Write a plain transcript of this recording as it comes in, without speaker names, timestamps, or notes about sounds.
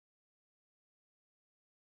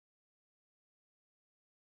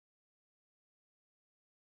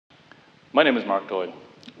My name is Mark Doyle.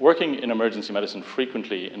 Working in emergency medicine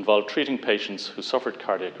frequently involved treating patients who suffered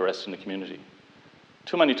cardiac arrest in the community.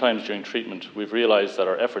 Too many times during treatment, we've realized that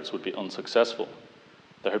our efforts would be unsuccessful.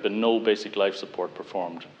 There had been no basic life support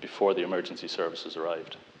performed before the emergency services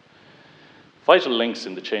arrived. Vital links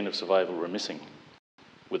in the chain of survival were missing.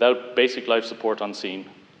 Without basic life support on scene,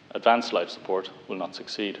 advanced life support will not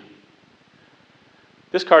succeed.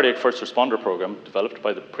 This Cardiac First Responder Programme, developed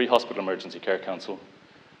by the Pre-Hospital Emergency Care Council,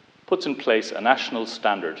 puts in place a national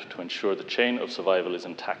standard to ensure the chain of survival is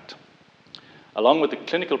intact. Along with the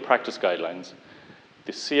clinical practice guidelines,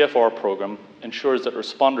 the CFR programme ensures that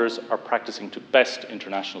responders are practicing to best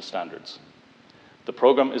international standards. The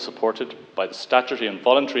programme is supported by the statutory and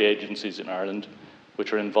voluntary agencies in Ireland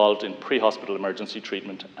which are involved in pre-hospital emergency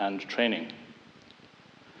treatment and training.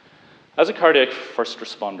 As a cardiac first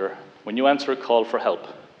responder, when you answer a call for help,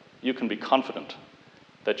 you can be confident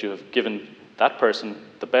that you have given that person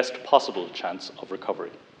the best possible chance of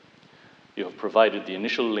recovery. You have provided the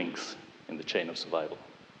initial links in the chain of survival.